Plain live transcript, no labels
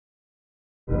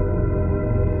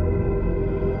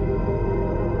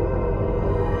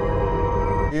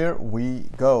Here we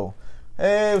go.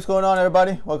 Hey, what's going on,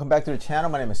 everybody? Welcome back to the channel.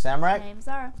 My name is Samrak. My name's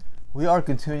Zara. We are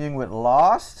continuing with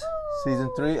Lost, Season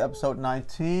 3, Episode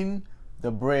 19,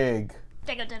 The Brig.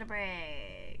 Take it to the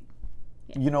Brig.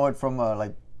 Yeah. You know it from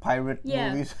like pirate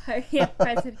movies? Yeah,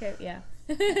 Pirates of the Caribbean,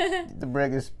 yeah. The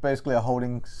Brig is basically a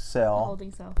holding cell. A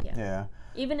holding cell, yeah. Yeah.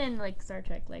 Even in like Star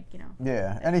Trek, like, you know.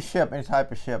 Yeah, any ship, any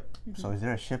type of ship. So is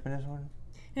there a ship in this one?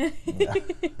 Yeah.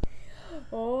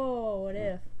 Oh, what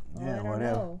if? Oh, Yeah, I don't what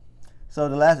know. So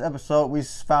the last episode, we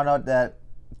found out that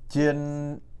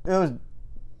Jin, it was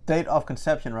date of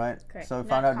conception, right? Correct. So we Not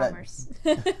found out commerce.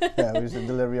 that yeah, it was a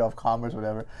delivery of commerce,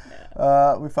 whatever.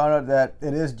 Yeah. We found out that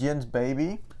it is Jin's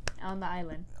baby On the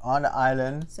island. on the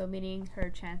island. So meaning her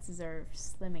chances are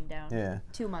slimming down. Yeah.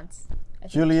 2 months.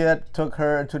 Juliet took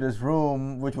her into this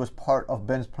room, which was part of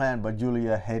Ben's plan, but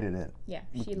Julia hated it. Yeah,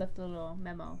 she left a little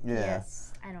memo. Yeah.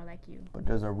 Yes, I don't like you. But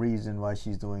there's a reason why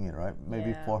she's doing it, right? Maybe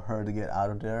Yeah. for her to get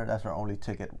out of there. That's her only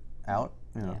ticket out.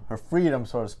 You know, Yeah. her freedom,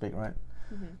 so to speak, right?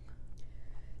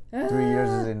 3 years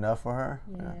is enough for her.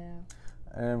 Yeah.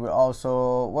 And we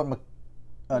also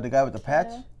the guy with the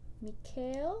patch.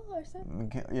 Mikhail or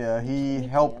something? Yeah, he Mikhail.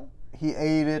 helped. He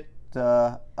aided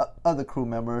the other crew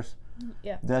members.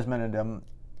 Yeah. Desmond and them.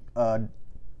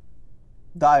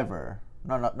 Diver,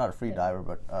 not a free diver,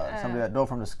 but somebody that dove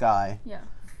from the sky. Yeah,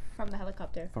 from the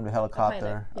helicopter. From the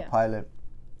helicopter, A a pilot.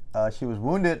 She was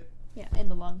wounded. Yeah, in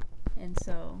the lung, and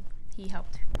so he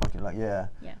helped. Yeah.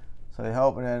 Yeah. So they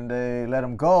helped, and then they let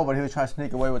him go, but he was trying to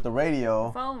sneak away with the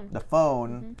radio. The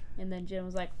phone. And then Jim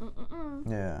was like,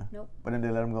 Yeah. Nope. But then they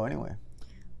let him go anyway.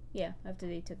 Yeah, after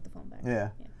they took the phone back. Yeah.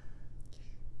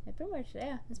 Yeah, pretty much.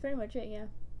 Yeah, that's pretty much it. Yeah.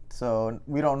 So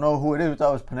we don't know who it is. We thought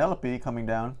it was Penelope coming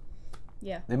down.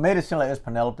 Yeah. They made it seem like it's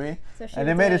Penelope, So she and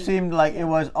they was made it like- seem like it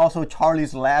was also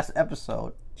Charlie's last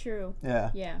episode. True. Yeah.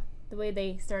 Yeah. The way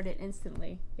they started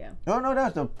instantly. Yeah. No, that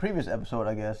was the previous episode,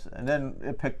 I guess, and then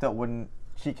it picked up when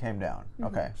she came down.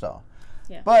 Okay, so.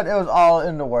 Yeah. But it was all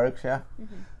in the works, yeah.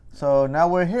 So now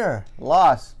we're here,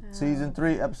 Lost, Season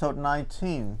 3, Episode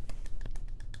 19,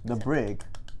 The Brig.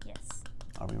 Yes.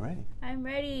 Are we ready? I'm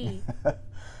ready.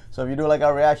 So if you do like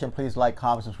our reaction, please like,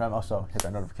 comment, subscribe, also hit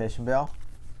that notification bell.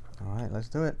 All right, let's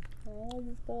do it. Oh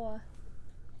boy.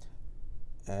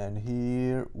 And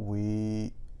here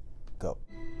we go.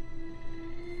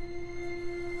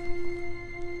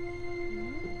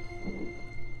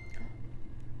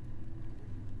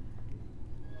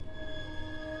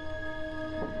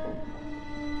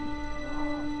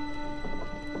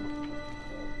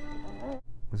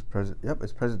 It's present. Yep,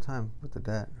 it's present time with the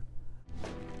dad.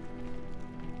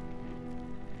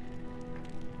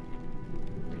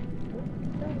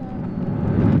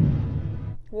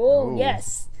 Whoa! Ooh.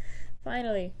 Yes.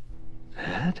 Finally.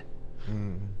 Dad?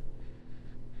 Want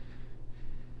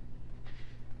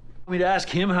me to ask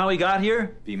him how he got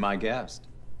here? Be my guest.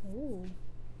 Ooh.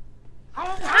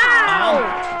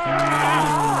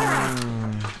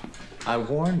 I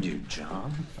warned you,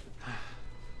 John.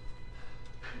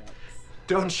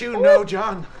 Don't you know,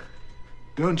 John?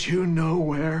 Don't you know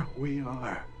where we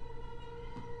are?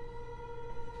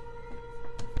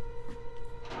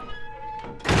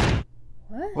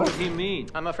 What? What does he mean?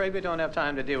 I'm afraid we don't have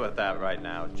time to deal with that right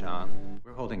now, John.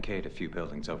 We're holding Kate a few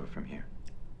buildings over from here.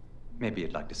 Maybe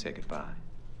you'd like to say goodbye.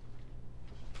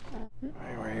 Hey,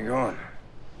 where are you going?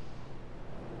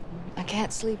 I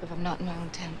can't sleep if I'm not in my own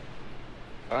tent.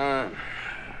 Fine.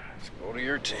 Let's go to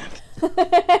your tent.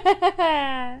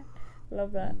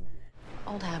 Love that.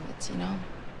 Old habits, you know?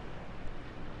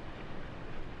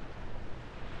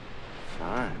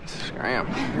 Fine, scram.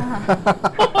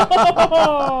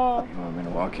 Oh, You want me to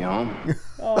walk you home?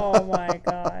 oh my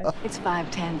gosh. It's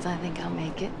 5:10, so I think I'll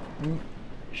make it.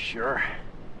 Sure.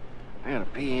 I gotta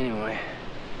pee anyway.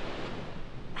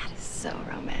 That is so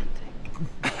romantic.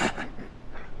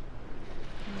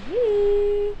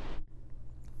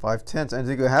 5/10.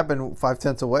 Anything could happen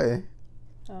 5/10 away.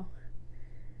 Oh,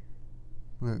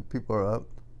 People are up.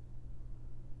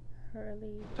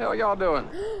 Hurley. What the hell y'all doing?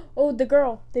 Oh, the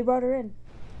girl. They brought her in.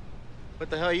 What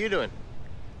the hell are you doing?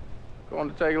 Going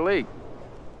to take a leak.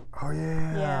 Oh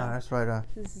yeah, Yeah. that's right.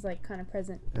 This is like kind of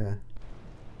present. Yeah.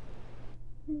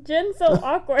 Jen's so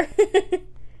awkward.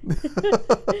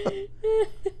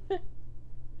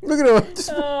 Look at him,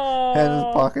 just Oh, hand in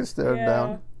his pocket, staring yeah.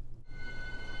 down.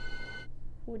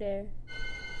 Who there?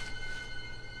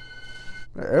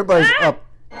 Everybody's up.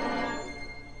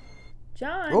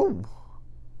 John. Oh.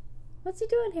 What's he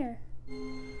doing here?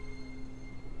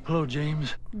 Hello,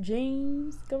 James.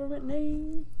 James, government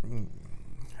name.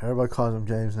 Everybody calls him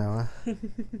James now, huh?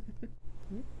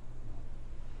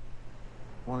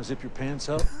 Want to zip your pants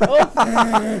up? I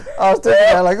was thinking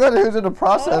that, like, what? Who's in the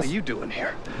process? What are you doing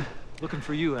here? Looking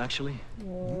for you, actually.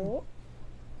 Oh.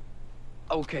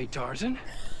 Okay, Tarzan.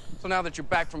 So now that you're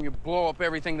back from your blow up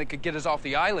everything that could get us off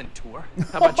the island tour,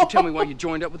 how about you tell me why you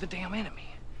joined up with the damn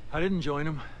enemy? I didn't join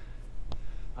him.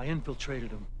 I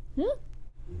infiltrated him. Hmm?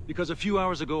 Because a few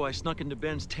hours ago, I snuck into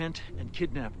Ben's tent and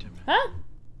kidnapped him. Huh?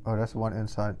 Oh, that's one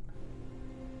inside.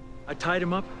 I tied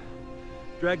him up,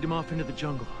 dragged him off into the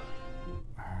jungle.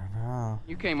 Oh.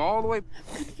 You came all the way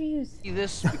I'm confused. to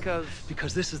this because...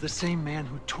 Because this is the same man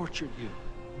who tortured you,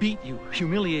 beat you,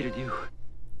 humiliated you.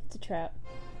 It's a trap.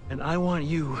 And I want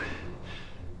you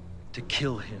to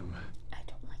kill him. I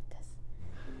don't like this.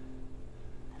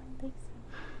 I don't think so.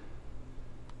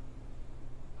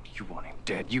 You want him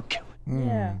dead, you kill him.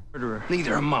 Yeah. Murderer.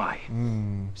 Neither am I.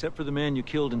 Except for the man you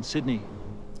killed in Sydney.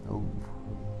 Oh.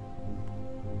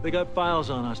 They got files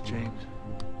on us, James.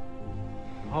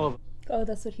 All of them. Oh,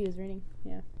 that's what he was reading.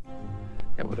 Yeah.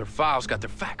 Yeah, well, their files got their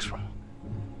facts wrong.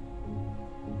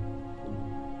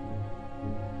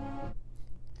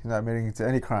 He's not admitting to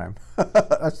any crime.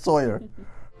 That's Sawyer.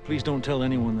 Please don't tell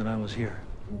anyone that I was here.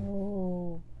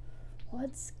 Oh.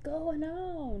 What's going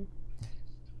on?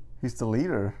 He's the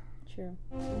leader. True.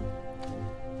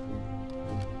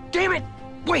 Damn it!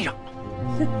 Wait up!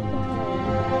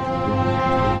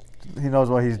 He knows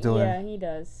what he's doing. Yeah, he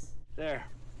does. There.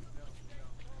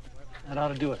 That ought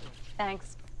to do it.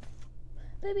 Thanks.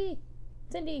 Baby!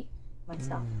 Cindy!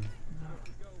 Myself.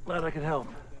 Glad I could help.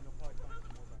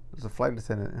 There's a flight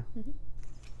attendant. Yeah.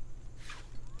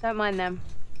 Don't mind them.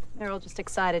 They're all just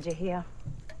excited you're here.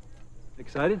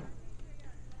 Excited?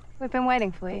 We've been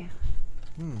waiting for you.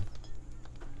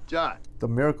 John, The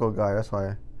miracle guy, that's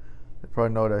why. They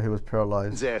probably know that he was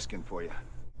paralyzed. he's asking for you.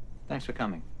 Thanks for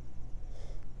coming.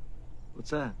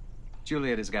 What's that?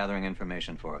 Juliet is gathering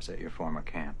information for us at your former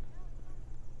camp.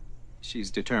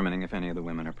 She's determining if any of the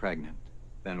women are pregnant.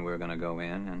 Then we're gonna go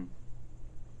in and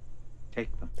take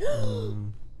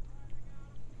them.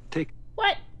 Take.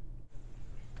 What?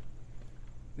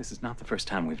 This is not the first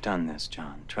time we've done this,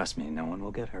 John. Trust me, no one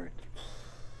will get hurt.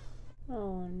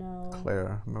 Oh no.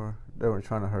 Claire, remember? They were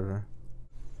trying to hurt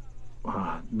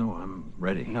her. No, I'm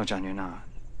ready. No, John, you're not.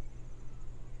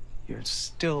 You're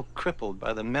still crippled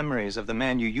by the memories of the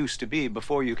man you used to be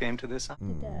before you came to this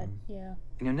island. Your dad, yeah.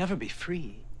 And you'll never be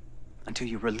free until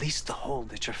you release the hold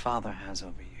that your father has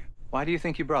over you. Why do you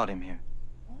think you brought him here?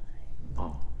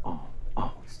 Oh.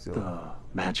 Still. The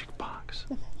magic box.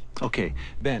 Okay,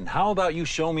 Ben, how about you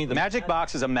show me the Magic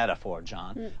box is a metaphor,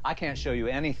 John. I can't show you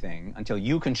anything until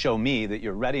you can show me that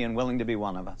you're ready and willing to be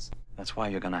one of us. That's why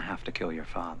you're gonna have to kill your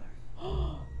father.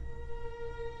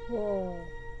 Whoa.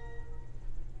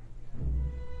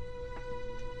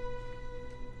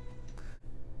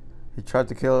 He tried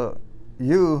to kill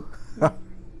you.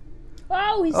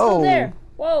 Oh, he's still Oh. there.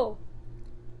 Whoa.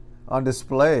 On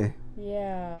display.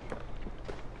 Yeah.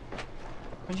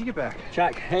 When'd you get back?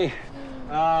 Jack, hey.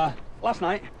 Last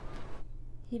night.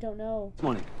 He don't know. This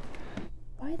morning.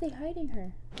 Why are they hiding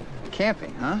her?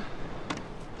 Camping, huh?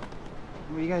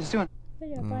 What are you guys doing? There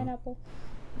you go, pineapple.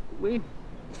 We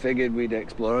figured we'd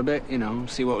explore a bit, you know,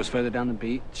 see what was further down the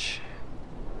beach.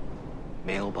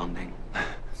 Male bonding.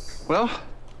 Well,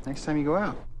 next time you go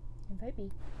out, Invite me.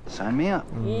 sign me up.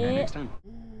 Yeah. Next time.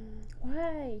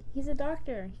 Why? He's a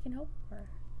doctor. He can help her.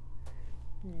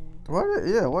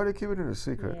 Why they keep it in a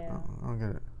secret? Yeah. I don't get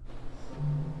it.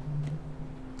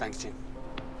 Thanks, Jim.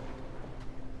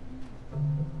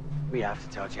 We have to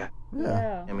tell Jack.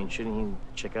 Yeah. I mean, shouldn't you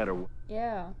check out her...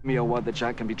 Yeah. Me or what that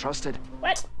Jack can be trusted.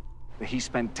 What? That he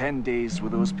spent 10 days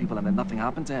with those people and then nothing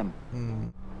happened to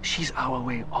him. She's our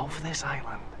way off this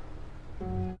island.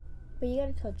 But you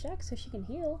gotta tell Jack so she can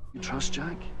heal. You trust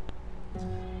Jack?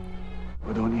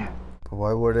 Or don't you? But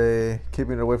why were they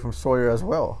keeping it away from Sawyer as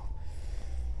well?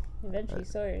 Eventually,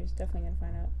 Sawyer is definitely gonna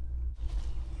find out.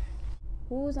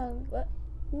 Who's on what?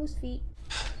 Whose feet?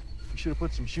 You should have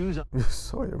put some shoes on.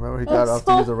 Sawyer, remember he got off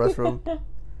to use the restroom?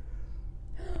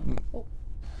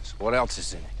 So what else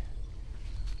is in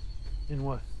it? In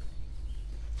what?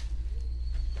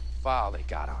 File they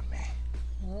got on me.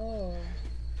 Oh.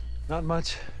 Not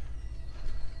much.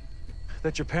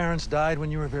 That your parents died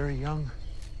when you were very young.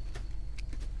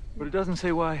 But it doesn't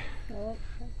say why Oh.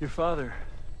 your father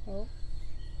Oh.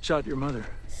 shot your mother.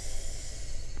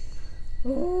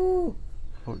 Ooh.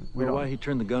 We Or why don't, he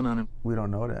turned the gun on him. we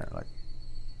don't know that. Like,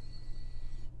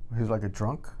 he was like a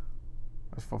drunk.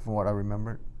 That's from what I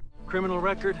remembered. Criminal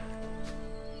record.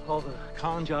 All the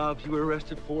con jobs you were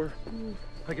arrested for.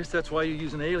 I guess that's why you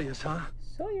use an alias, huh?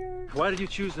 Sawyer. Why did you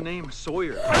choose the name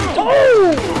Sawyer?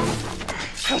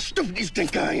 How stupid do you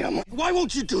think I am? Why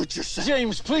won't you do it yourself?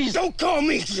 James, please. Don't call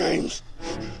me James.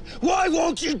 Why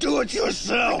won't you do it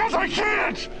yourself? Because I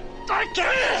can't! I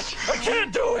can't! I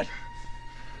can't do it!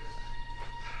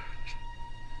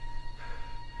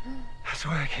 That's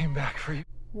why I came back for you.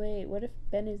 Wait, what if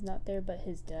Ben is not there but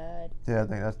his dad? Yeah, I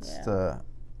think that's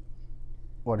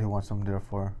what he wants him there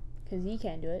for. Because he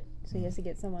can't do it, so he has to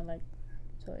get someone like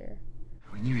Sawyer.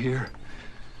 When you hear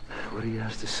what he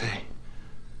has to say,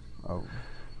 Oh,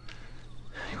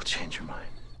 you'll change your mind.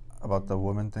 about the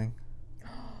woman thing?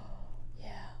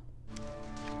 Yeah.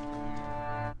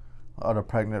 Oh, the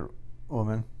pregnant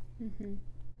woman. Mm-hmm.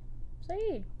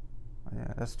 Saeed.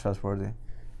 Yeah, that's trustworthy.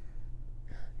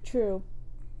 True.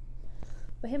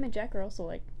 But him and Jack are also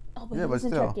like, oh, but Yeah, he but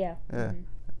doesn't still. check, yeah. Yeah.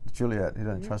 Juliet, he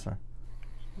doesn't trust her.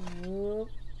 Nope.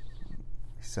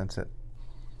 He sensed it.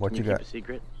 What Can you keep got? a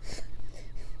secret?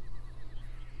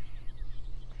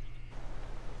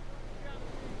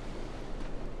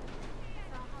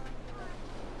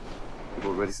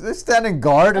 Already They're standing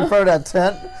guard in front of that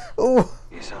tent. Ooh.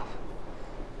 yourself.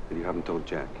 And you haven't told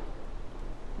Jack.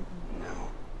 No.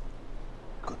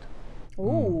 Good.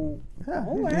 Ooh. Yeah,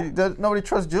 Alright. nobody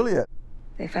trusts Juliet.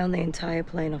 They found the entire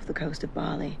plane off the coast of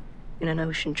Bali, in an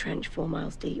ocean trench 4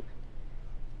 miles deep.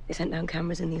 They sent down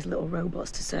cameras in these little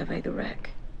robots to survey the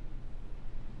wreck.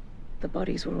 The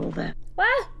bodies were all there.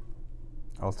 What?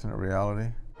 Alternate reality.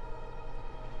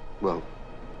 Well,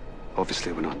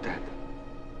 obviously we're not dead.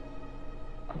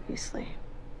 Obviously.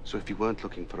 So if you weren't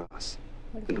looking for us,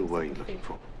 What if then he who was were you looking looking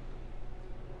for?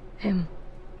 Him.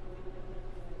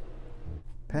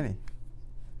 Penny.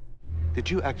 Did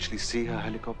you actually see her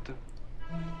helicopter?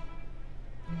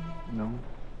 No.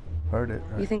 Heard it.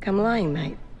 You Right? think I'm lying,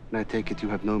 mate? And I take it you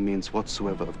have no means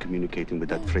whatsoever of communicating with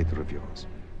that freighter of yours.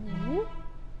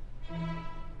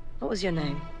 What was your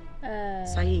name? Uh,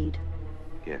 Saeed.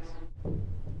 Yes.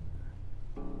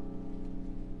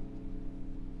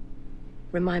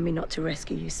 Remind me not to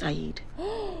rescue you, Saeed.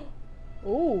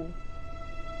 Ooh.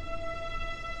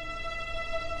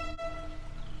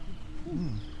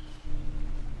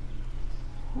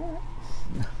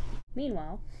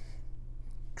 Meanwhile.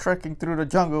 Trekking through the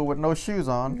jungle with no shoes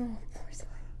on. Oh, poor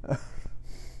Sawyer.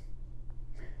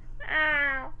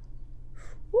 Ow.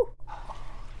 Woo.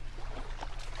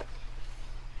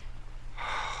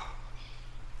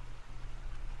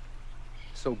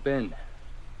 So, Ben,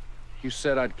 you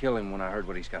said I'd kill him when I heard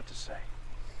what he's got to say.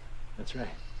 That's right.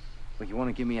 But you want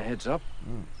to give me a heads up?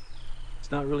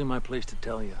 It's not really my place to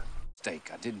tell you. Mistake.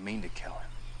 I didn't mean to kill him.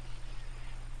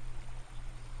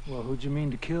 Well, who'd you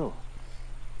mean to kill?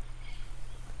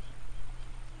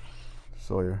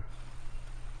 Sawyer.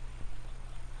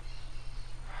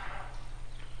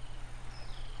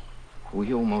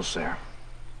 We almost there.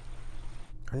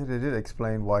 Hey, they did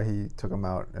explain why he took him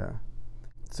out. Yeah.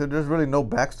 So there's really no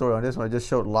backstory on this one. It just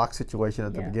showed Locke's situation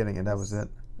at the Yeah. beginning, and that was it.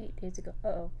 8 days ago.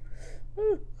 Uh-oh.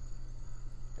 Ooh.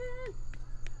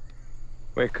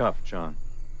 Wake up, John.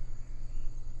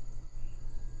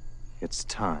 It's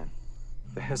time.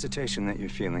 The hesitation that you're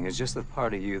feeling is just the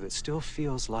part of you that still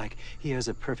feels like he has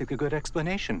a perfectly good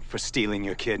explanation for stealing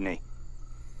your kidney.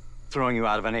 Throwing you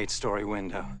out of an 8-story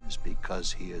window. It's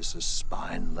because he is a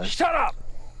spineless. Shut up!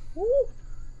 Ooh.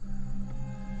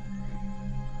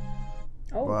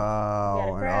 Oh.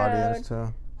 Wow, an audience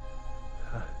too.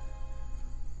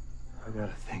 I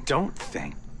gotta think. Don't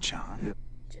think, John.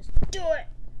 Just do it.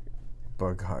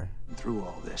 Bug guy. Through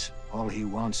all this, all he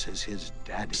wants is his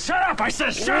daddy. Shut up! I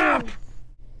said shut up!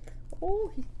 Oh,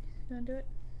 he's gonna do it.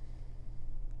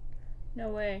 No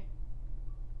way.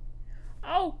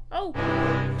 Oh, oh.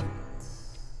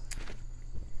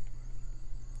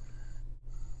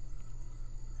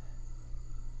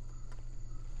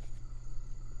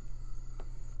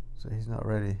 So he's not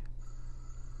ready.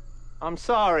 I'm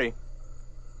sorry.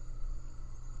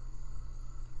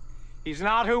 He's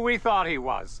not who we thought he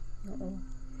was. Uh-oh.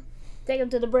 Take him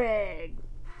to the brig.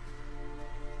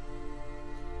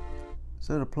 Is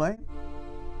it a plane?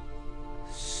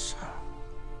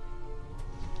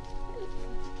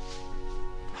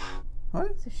 What?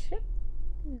 It's a ship.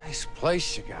 Nice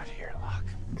place you got here, Locke.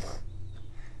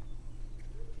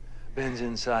 Ben's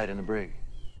inside in the brig.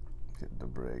 Get the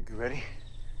brig. You ready?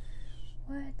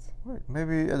 What? Wait,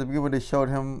 maybe at the beginning when they showed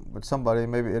him with somebody,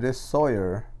 maybe it is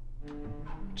Sawyer.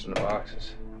 It's in the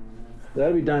boxes.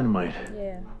 That'll be dynamite.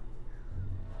 Yeah.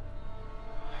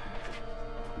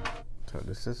 So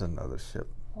this is another ship.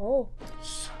 Oh.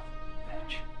 Son of a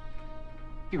bitch.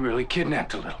 You really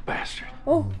kidnapped a little bastard.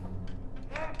 Oh.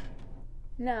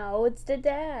 No, it's the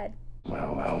dad.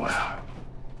 Well, well, well.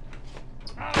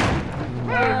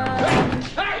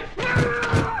 Hey!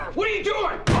 What are you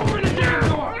doing? Open the damn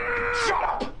door!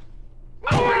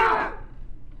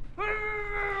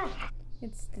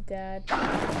 Dad.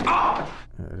 Yeah,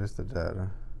 it is the dad. Huh?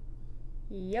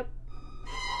 Yep.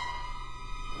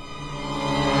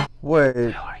 Wait.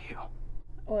 Who are you?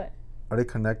 What? Are they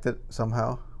connected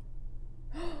somehow?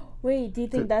 Wait, do you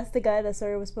think that's the guy that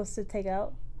Sawyer was supposed to take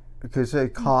out? Because say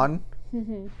Khan.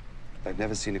 I've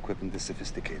never seen equipment this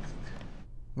sophisticated.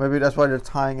 Maybe that's why they're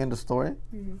tying in the story.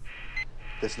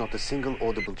 There's not a single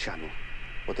audible channel.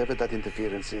 Whatever that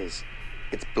interference is,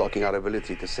 it's blocking our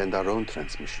ability to send our own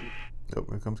transmission. Oh,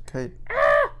 here comes Kate.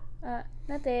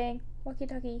 Nothing.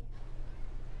 Walkie-talkie.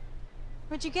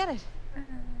 Where'd you get it?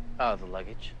 Oh, the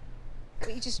luggage.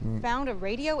 But you just found a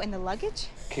radio in the luggage?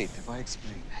 Kate, if I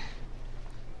explain,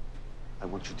 I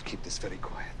want you to keep this very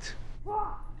quiet.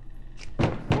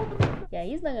 Yeah,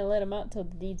 he's not gonna let him out till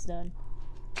the deed's done.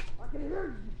 I can hear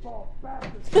you, you bald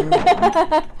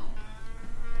bastard.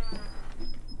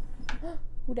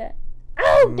 Who that?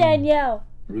 Oh, Danielle!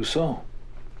 Rousseau.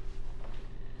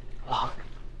 Lock.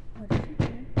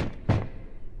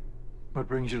 What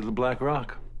brings you to the Black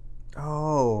Rock?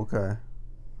 Oh, okay.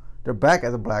 They're back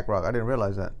at the Black Rock. I didn't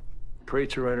realize that.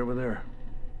 Crates are right over there.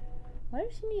 What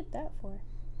does she need that for?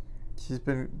 She's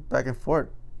been back and forth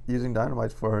using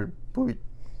dynamite for her booby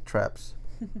traps.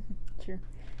 True.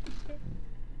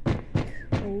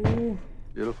 Ooh.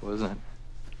 Beautiful, isn't it?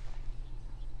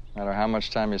 No matter how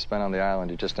much time you spend on the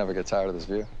island, you just never get tired of this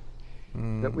view.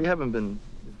 We haven't been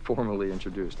formally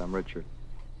introduced. I'm Richard.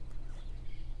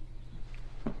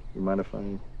 You mind if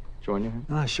I join you here?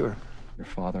 Ah, sure. Your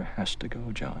father has to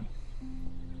go, John.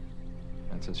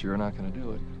 And since you're not going to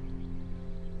do it,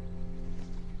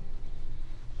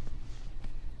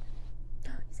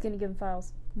 He's gonna give him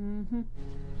files. I'm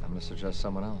going to suggest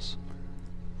someone else.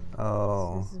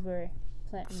 Oh. This is where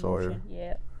plant Sawyer.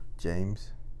 Yep.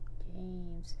 James.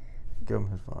 James. Give him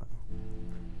his phone.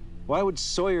 Why would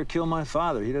Sawyer kill my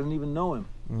father? He doesn't even know him.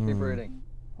 Keep reading.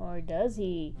 Or does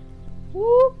he?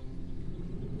 Whoop.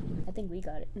 I think we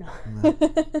got it. No.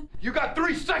 You got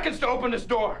 3 seconds to open this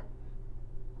door.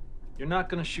 You're not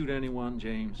going to shoot anyone,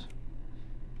 James.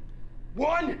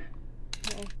 1.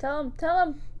 Tell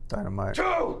him. Dynamite.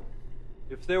 2.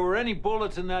 If there were any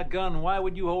bullets in that gun, why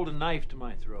would you hold a knife to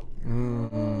my throat?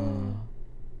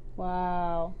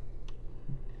 Wow.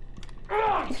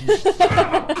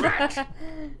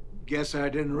 Guess I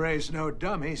didn't raise no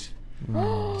dummies.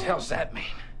 What the hell's that mean?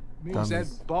 Means that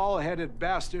bald-headed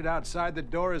bastard outside the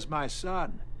door is my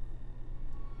son.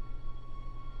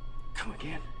 Come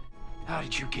again. How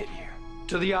did you get here?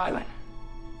 To the island.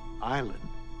 Island?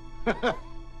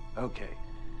 Okay.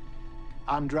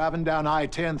 I'm driving down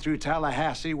I-10 through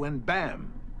Tallahassee when,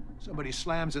 bam, somebody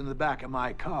slams in the back of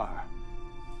my car.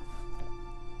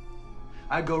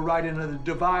 I go right into the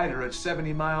divider at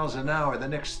 70 miles an hour. The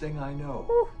next thing I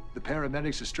know, the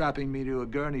paramedics are strapping me to a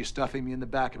gurney, stuffing me in the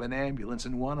back of an ambulance,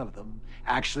 and one of them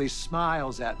actually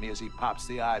smiles at me as he pops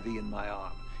the IV in my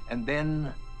arm. And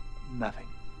then, nothing.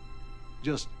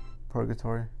 Just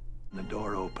purgatory. The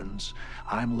door opens.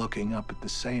 I'm looking up at the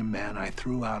same man I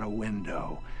threw out a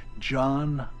window.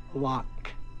 John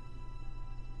Locke.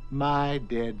 My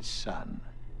dead son.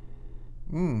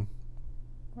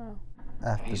 Wow.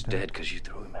 He's dead because you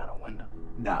threw him out a window.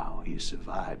 No, he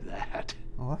survived that.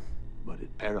 What? But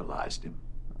it paralyzed him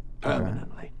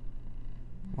permanently.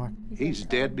 What? He's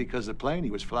dead because the plane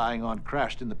he was flying on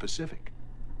crashed in the Pacific.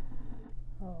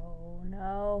 Oh,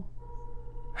 no.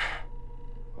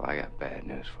 Well, I got bad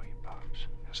news for you, Pops.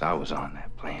 Because I was on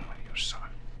that plane with your son.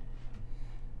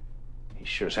 He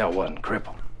sure as hell wasn't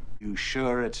crippled. You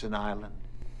sure it's an island?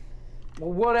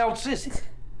 Well, what else is it?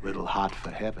 Little hot for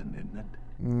heaven, isn't it?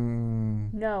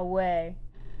 No way.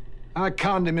 I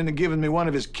conned him into giving me one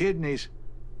of his kidneys.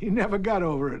 He never got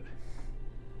over it.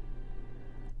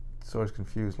 Sawyer's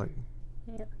confused, like.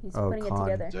 Yep, he's putting it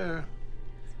together. Sir,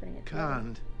 He's putting it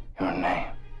conned. Your name?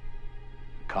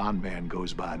 Con man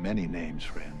goes by many names,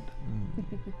 friend.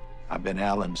 I've been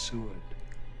Alan Seward,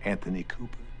 Anthony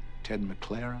Cooper, Ted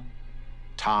McLaren,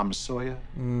 Tom Sawyer,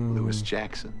 Lewis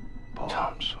Jackson, Paul.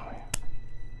 Tom Sawyer.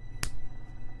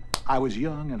 I was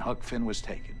young and Huck Finn was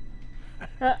taken.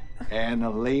 And the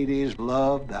ladies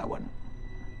loved that one.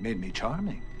 Made me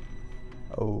charming.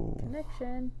 Oh.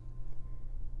 Connection.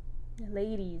 The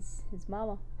ladies, his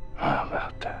mama. How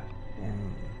about that?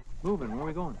 Moving, where are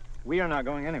we going? We are not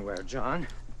going anywhere, John.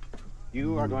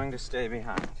 You are going to stay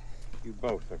behind. You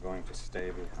both are going to stay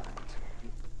behind.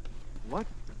 What?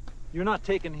 You're not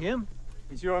taking him?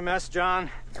 It's your mess, John.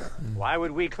 Why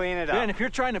would we clean it up? Ben, if you're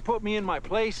trying to put me in my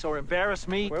place or embarrass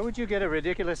me... Where would you get a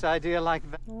ridiculous idea like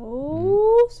that?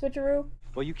 Ooh, switcheroo.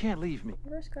 Well, you can't leave me.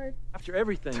 Reverse card. After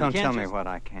everything, Don't you can't tell me what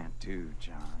I can't do,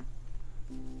 John.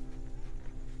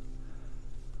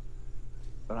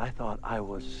 but I thought I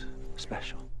was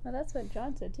special. Well, that's what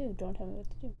John said too. Don't tell me what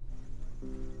to do.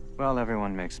 Well,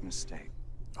 everyone makes mistakes.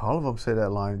 All of them say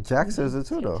that line. Jack says it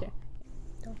too, though.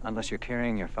 Unless you're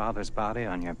carrying your father's body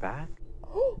on your back.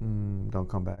 Don't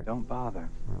come back. Don't bother.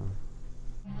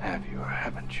 Have you or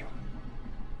haven't you?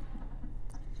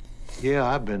 Yeah,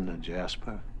 I've been to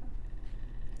Jasper.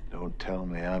 Don't tell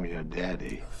me I'm your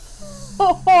daddy.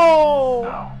 Oh!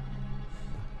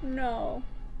 No. No.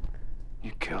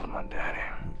 You killed my daddy.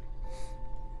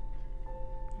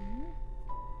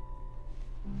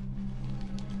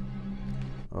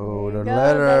 Oh, the Go,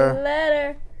 letter. the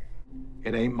letter.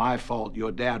 It ain't my fault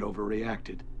your dad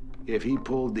overreacted. If he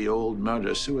pulled the old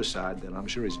murder-suicide, then I'm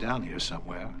sure he's down here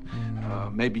somewhere.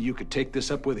 Maybe you could take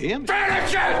this up with him?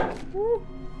 Finish it!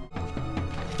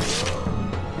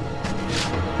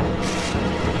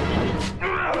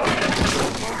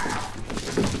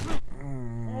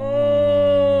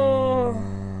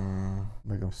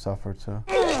 Make him suffer too.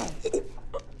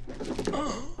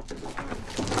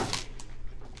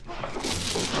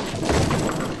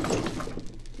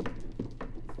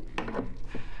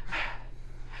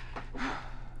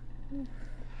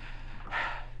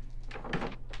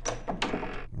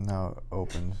 Now it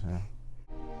opens, yeah.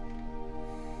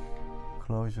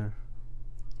 Closure.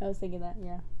 I was thinking that,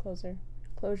 yeah. Closure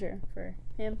for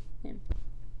him.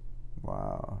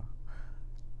 Wow.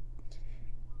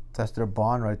 That's their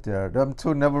bond right there. Them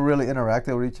two never really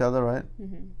interacted with each other, right?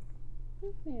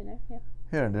 Yeah.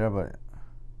 Here and there, but...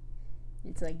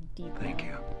 It's like deep. Thank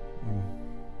you.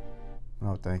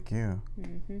 No, thank you.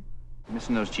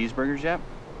 Missing those cheeseburgers yet?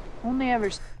 Only ever.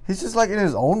 He's just like in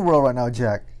his own world right now,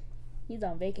 Jack. He's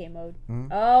on vacay mode.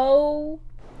 Oh.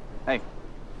 Hey.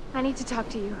 I need to talk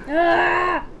to you.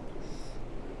 Ah!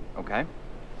 Okay.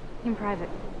 In private.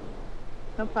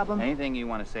 No problem. Anything you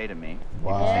want to say to me,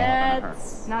 Wow. you can say in front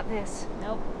of her. Not this.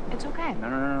 Nope. It's okay.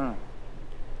 No.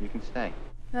 You can stay.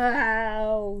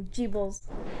 Ow, Jeebles.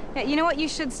 Yeah, you know what? You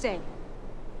should stay.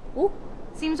 Ooh.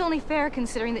 Seems only fair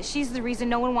considering that she's the reason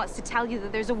no one wants to tell you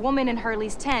that there's a woman in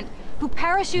Hurley's tent who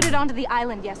parachuted onto the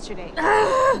island yesterday.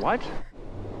 What?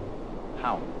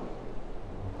 How?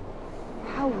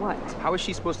 How what? How is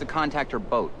she supposed to contact her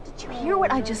boat? Did you hear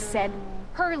what I just said?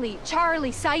 Hurley,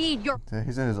 Charlie, Saeed, you're... Yeah,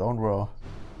 he's in his own world.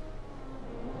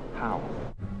 How?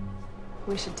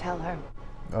 We should tell her.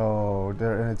 Oh,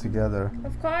 they're in it together.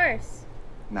 Of course.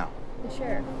 No. For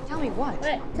sure. Tell me what?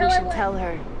 What? We should tell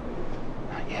her.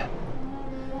 Not yet.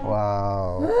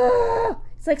 Wow.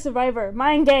 It's like Survivor.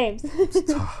 Mind games.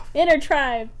 Inner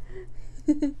tribe.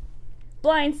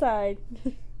 Blindside.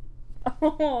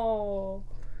 Oh.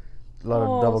 A lot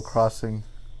of double crossing.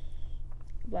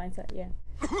 Blindside, yeah.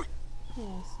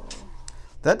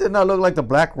 That did not look like the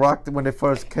Black Rock when they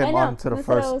first I came know. on to the That's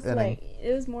what I first was inning. like.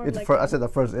 It was more like... I said the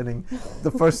first inning.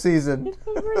 The first season.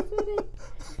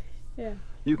 Yeah.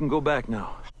 You can go back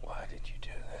now. Why did you do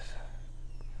this?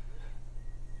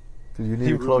 Because you He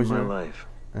need ruined closure. my life.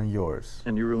 And yours.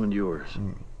 And you ruined yours.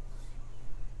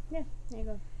 Yeah, there you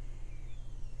go.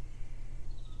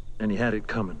 And you had it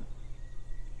coming.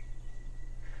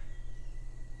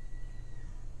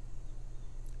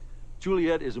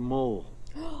 Juliet is a mole.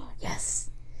 Yes.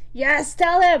 Yes,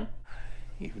 tell him.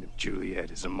 Even if Juliet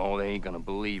is a mole, they ain't gonna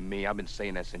believe me. I've been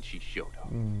saying that since she showed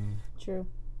up. True.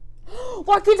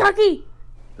 Walkie-talkie!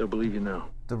 They'll believe you now.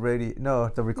 The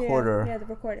the recorder. Yeah, the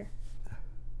recorder.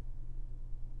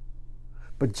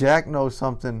 But Jack knows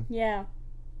something. Yeah.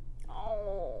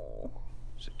 Oh.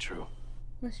 Is it true?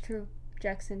 What's true?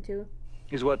 Jackson too.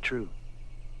 Is what true?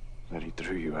 That he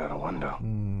threw you out a window.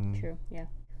 True, yeah.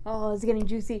 Oh, it's getting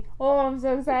juicy. Oh, I'm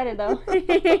so excited though.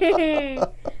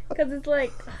 Because it's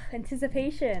like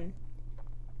anticipation.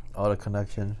 All the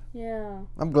connection. Yeah.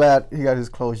 I'm glad he got his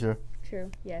closure.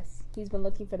 True, yes. He's been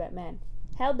looking for that man.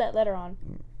 Held that letter on.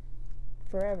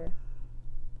 Forever.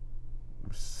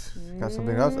 Got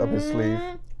something else up his sleeve.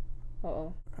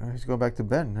 Uh-oh. He's going back to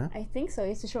Ben, huh? I think so. He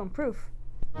has to show him proof.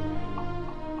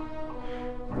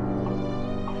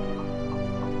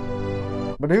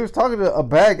 But he was talking to a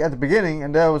bag at the beginning,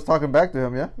 and Dad was talking back to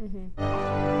him, yeah?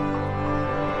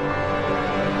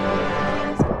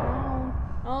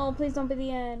 Oh, please don't be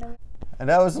the end. And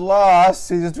that was Lost,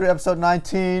 Season 3, Episode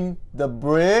 19, The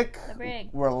Brig. The Brig.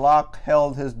 Where Locke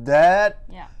held his dad.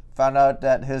 Yeah. Found out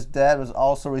that his dad was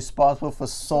also responsible for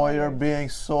Sawyer being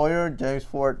Sawyer. James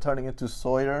Ford turning into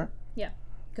Sawyer. Yeah.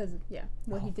 Because, yeah,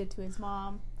 what he did to his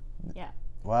mom. Yeah.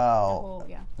 Wow. The whole,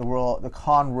 yeah. The world, the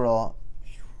con world.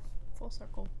 Full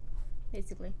circle,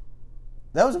 basically.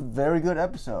 That was a very good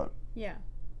episode. Yeah.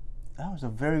 That was a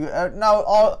very good. Now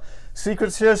all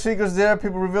secrets here, secrets there.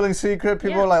 People revealing secret.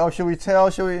 People are like, "Oh, should we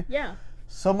tell? Should we?" Yeah.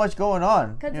 so much going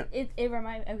on. Because it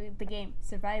reminds me of the game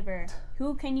Survivor.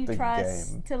 Who can you The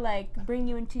trust game. to like bring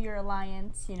you into your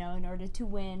alliance? You know, in order to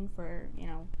win for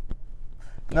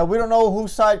Now we don't know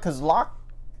whose side, because Locke.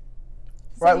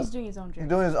 So he's doing his own journey. He's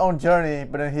doing his own journey,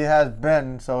 but then he has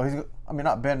Ben, so he's. I mean,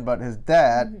 not Ben, but his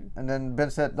dad. And then Ben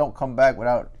said, "Don't come back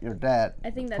without your dad."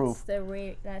 I think that's proof. the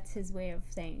way. That's his way of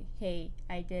saying, "Hey,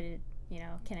 I did it. You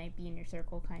know, can I be in your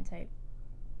circle?" Kind type.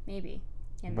 Maybe.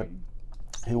 And But then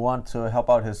he wanted to help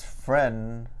out his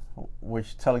friend,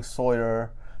 which telling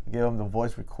Sawyer, gave him the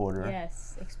voice recorder.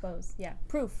 yes, expose. Yeah,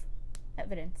 proof,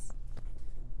 evidence.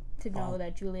 To know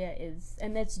that Julia is,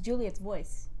 and that's Juliet's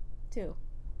voice, too.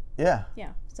 Yeah.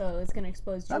 Yeah. So it's gonna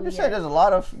expose Juliet. I'm just saying, there's a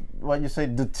lot of what you say,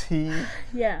 the tea.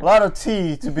 Yeah. A lot of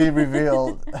tea to be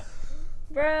revealed.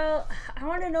 Bro, I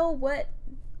want to know what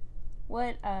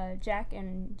Jack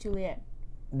and Juliet.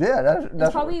 Yeah,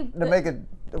 that's probably to make it.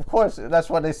 Of course, that's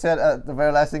what they said. The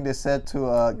very last thing they said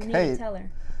to We need to Kate. tell her.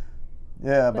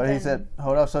 Yeah, but he said,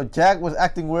 "Hold up." So Jack was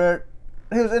acting weird.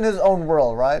 He was in his own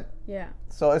world, right? Yeah.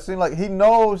 So it seemed like he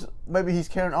knows maybe he's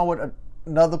carrying on with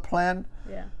another plan.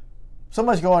 Yeah. So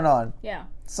much going on. Yeah.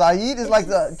 Saeed is like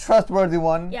the trustworthy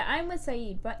one. Yeah, I'm with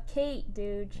Saeed, but Kate,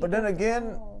 dude. But then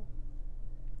again,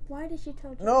 why did she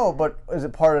tell Jack? no. But is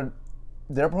it part of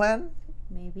their plan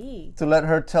Maybe. to let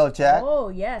her tell Jack? Oh,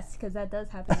 yes, because that does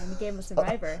happen in the game of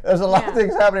Survivor. There's a lot of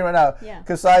things happening right now. Yeah.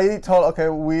 Because Saeed told, okay,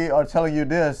 we are telling you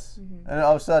this, and then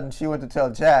all of a sudden she went to tell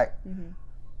Jack.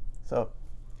 So.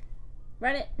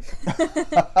 Run it.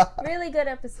 Really good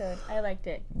episode. I liked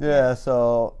it. Yeah.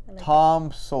 So I liked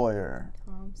Tom Sawyer.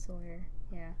 Tom Sawyer.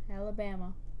 Yeah.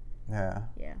 Alabama. Yeah.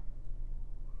 Yeah.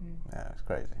 Yeah, it's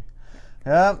crazy.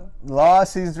 Yeah.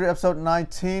 Lost season 3, episode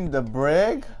 19, The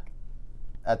Brig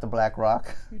at the Black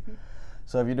Rock.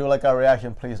 So if you do like our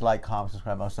reaction, please like, comment,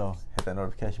 subscribe, also hit that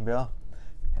notification bell,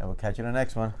 and we'll catch you in the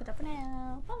next one. Put up for now.